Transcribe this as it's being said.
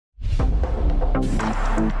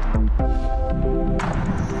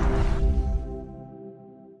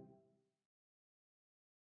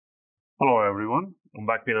Hello everyone, I'm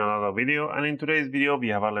back with another video, and in today's video we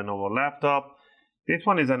have a Lenovo laptop. This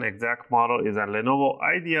one is an exact model, is a Lenovo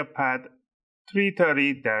Ideapad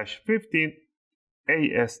 330-15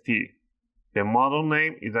 AST. The model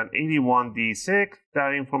name is an 81D6.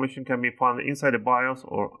 That information can be found inside the BIOS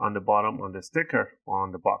or on the bottom on the sticker or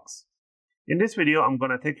on the box. In this video, I'm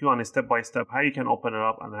going to take you on a step-by-step how you can open it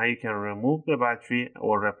up and how you can remove the battery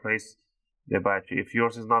or replace the battery. If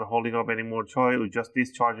yours is not holding up anymore, or just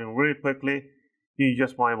discharging really quickly, you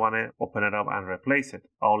just might want to open it up and replace it.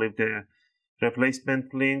 I'll leave the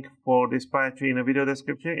replacement link for this battery in the video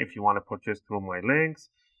description if you want to purchase through my links,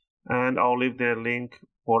 and I'll leave the link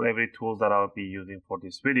for every tool that I'll be using for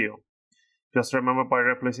this video. Just remember, by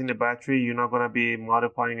replacing the battery, you're not going to be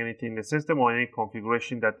modifying anything in the system or any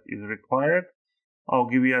configuration that is required. I'll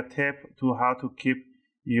give you a tip to how to keep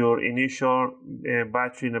your initial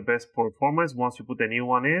battery in the best performance once you put the new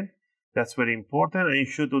one in. That's very important, and you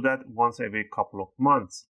should do that once every couple of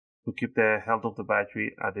months to keep the health of the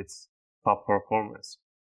battery at its top performance.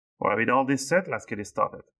 Alright, with all this said, let's get it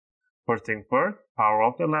started. First thing first, power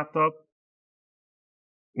off the laptop.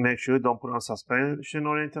 Make sure you don't put on suspension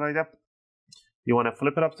or anything like that. You want to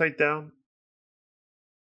flip it upside down.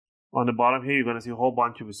 On the bottom here, you're going to see a whole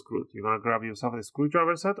bunch of screws. You're going to grab yourself a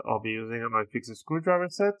screwdriver set. I'll be using my fixed screwdriver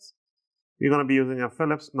sets. You're going to be using a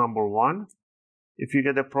Phillips number 1. If you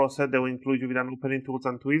get the Pro set, they will include you with an opening tools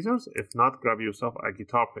and tweezers. If not, grab yourself a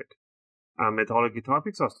guitar pick. Metallic guitar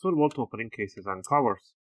picks are suitable to opening cases and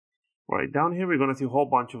covers. Right down here, we're going to see a whole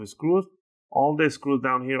bunch of screws. All the screws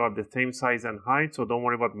down here are the same size and height, so don't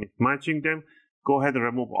worry about mismatching them. Go ahead and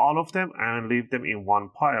remove all of them and leave them in one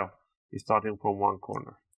pile, starting from one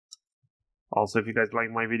corner. Also, if you guys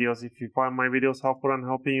like my videos, if you find my videos helpful and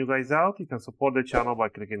helping you guys out, you can support the channel by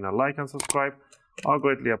clicking the like and subscribe. I'll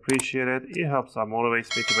greatly appreciate it. It helps and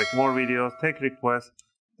motivates me to make more videos, take requests,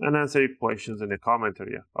 and answer your questions in the comment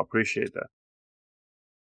area. I appreciate that.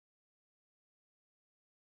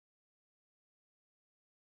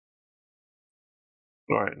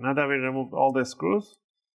 Alright, now that we removed all the screws,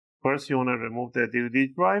 first you want to remove the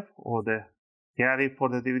DVD drive or the caddy for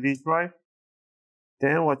the DVD drive.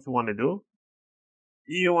 Then what you want to do,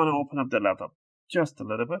 you want to open up the laptop just a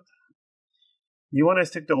little bit. You want to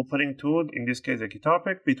stick the opening tool, in this case a guitar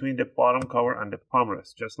pick, between the bottom cover and the palm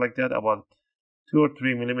rest, just like that, about 2 or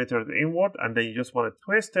 3 millimeters inward, and then you just want to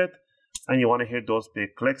twist it, and you want to hear those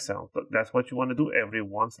big click sounds. That's what you want to do every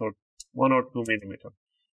 1 or 2 millimeters.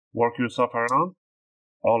 Work yourself around,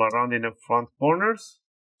 all around in the front corners,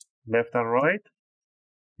 left and right.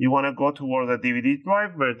 You want to go towards the DVD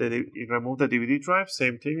drive, where you remove the DVD drive,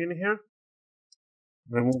 same thing in here.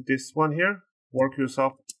 Remove this one here, work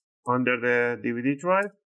yourself under the DVD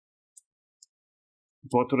drive.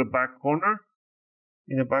 Go to the back corner.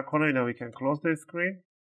 In the back corner, now we can close the screen.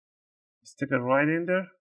 Stick it right in there.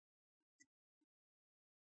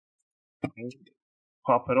 And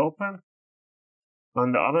pop it open.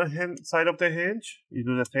 On the other side of the hinge, you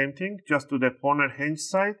do the same thing. Just do the corner hinge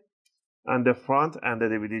side and the front and the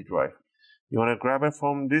DVD drive. You want to grab it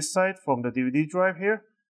from this side, from the DVD drive here.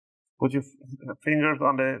 Put your fingers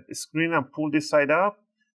on the screen and pull this side up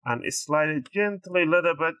and slide it gently a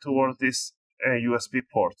little bit towards this USB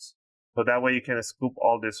ports. So that way you can scoop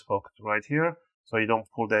all these hooks right here so you don't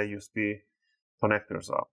pull the USB connectors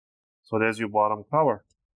up. So there's your bottom cover.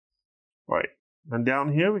 Right. And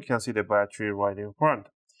down here we can see the battery right in front.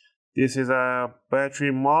 This is a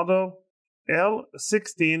battery model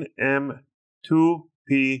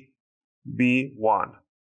L16M2PB1.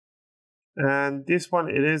 And this one,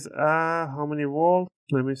 it is how many volt?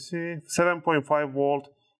 Let me see, 7.5 volt,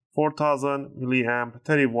 4000 milliamp,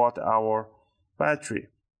 30 watt hour battery.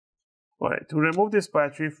 Alright, to remove this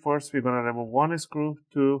battery, first we're going to remove 1 screw,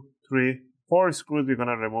 2, 3, 4 screws we're going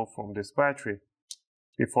to remove from this battery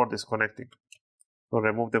before disconnecting. So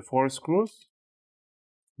remove the 4 screws.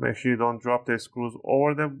 Make sure you don't drop the screws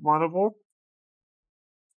over the motherboard.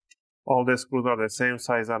 All the screws are the same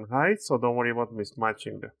size and height, so don't worry about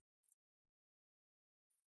mismatching them.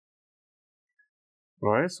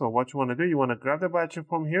 Alright, so what you want to do, you want to grab the battery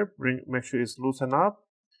from here, make sure it's loosened up,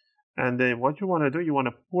 and then what you want to do, you want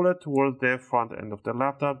to pull it towards the front end of the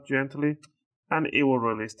laptop gently, and it will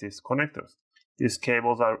release these connectors. These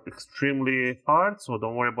cables are extremely hard, so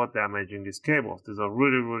don't worry about damaging these cables. These are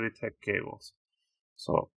really thick cables.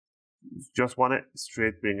 So just want to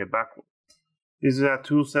straight bring it backward. This is a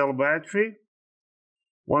 2-cell battery.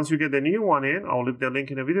 Once you get the new one in, I'll leave the link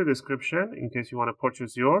in the video description in case you want to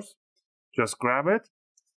purchase yours. Just grab it.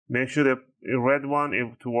 Make sure the red one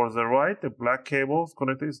is towards the right, the black cable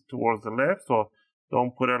connector is towards the left. So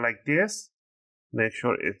don't put it like this. Make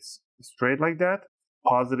sure it's straight like that.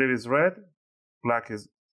 Positive is red, black is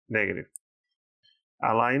negative.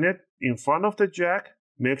 Align it in front of the jack.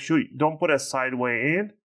 Make sure you don't put a sideway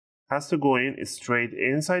in. Has to go in straight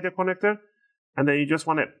inside the connector. And then you just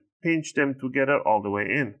want to pinch them together all the way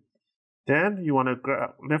in. Then you want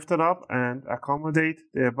to lift it up and accommodate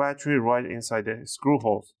the battery right inside the screw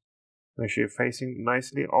holes. Make sure you're facing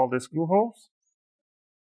nicely all the screw holes.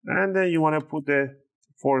 And then you want to put the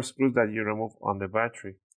 4 screws that you remove on the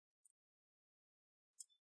battery.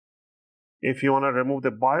 If you want to remove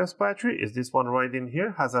the BIOS battery, is this one right in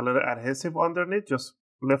here, has a little adhesive underneath. Just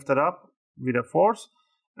lift it up with a force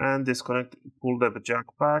and disconnect, pull the jack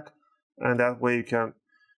back, and that way you can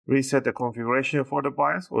reset the configuration for the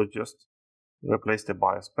BIOS or just replace the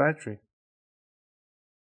BIOS battery.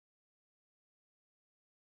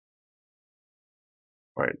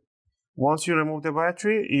 Right. Once you remove the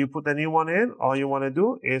battery, you put a new one in. All you want to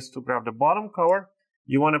do is to grab the bottom cover.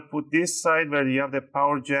 You want to put this side where you have the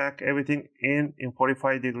power jack, everything in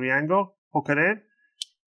 45-degree angle. Hook it in,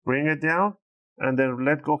 bring it down, and then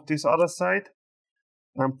let go of this other side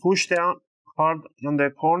and push down hard on the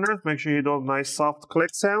corners. Make sure you do nice soft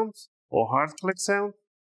click sounds or hard click sound.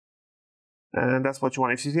 And that's what you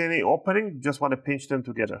want. If you see any opening, you just want to pinch them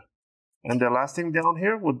together. And the last thing down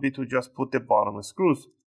here would be to just put the bottom screws.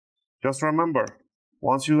 Just remember,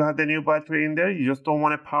 once you have the new battery in there, you just don't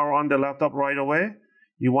want to power on the laptop right away.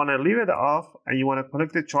 You want to leave it off and you want to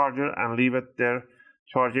connect the charger and leave it there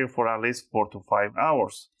charging for at least 4 to 5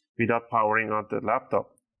 hours without powering on the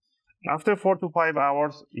laptop. After 4 to 5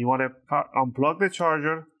 hours, you want to unplug the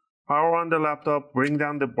charger, power on the laptop, bring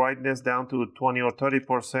down the brightness down to 20 or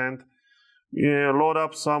 30%, load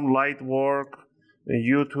up some light work,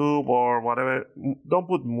 YouTube or whatever. Don't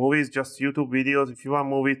put movies, just YouTube videos. If you want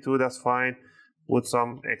movies too, that's fine. Put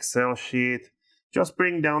some Excel sheet. Just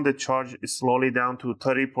bring down the charge slowly down to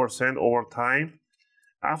 30% over time.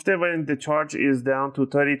 After when the charge is down to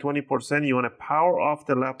 30-20%, you want to power off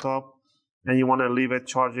the laptop and you want to leave it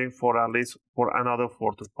charging for at least for another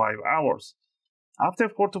 4 to 5 hours. After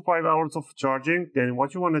 4 to 5 hours of charging, then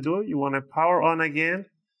what you want to do, you want to power on again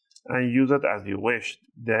and use it as you wish.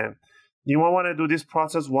 Then you want to do this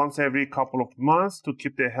process once every couple of months to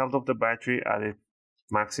keep the health of the battery at its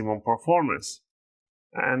maximum performance.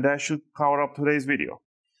 And that should cover up today's video.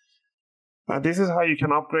 This is how you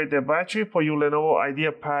can upgrade the battery for your Lenovo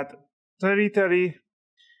Ideapad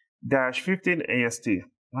 3030-15 AST.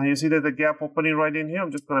 Now you see that the gap opening right in here.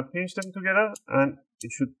 I'm just going to pinch them together and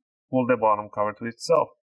it should pull the bottom cover to itself.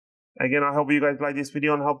 Again, I hope you guys like this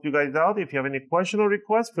video and helped you guys out. If you have any question or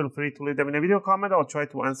requests, feel free to leave them in a video comment. I'll try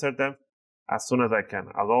to answer them as soon as I can.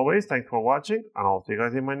 As always, thanks for watching and I'll see you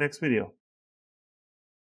guys in my next video.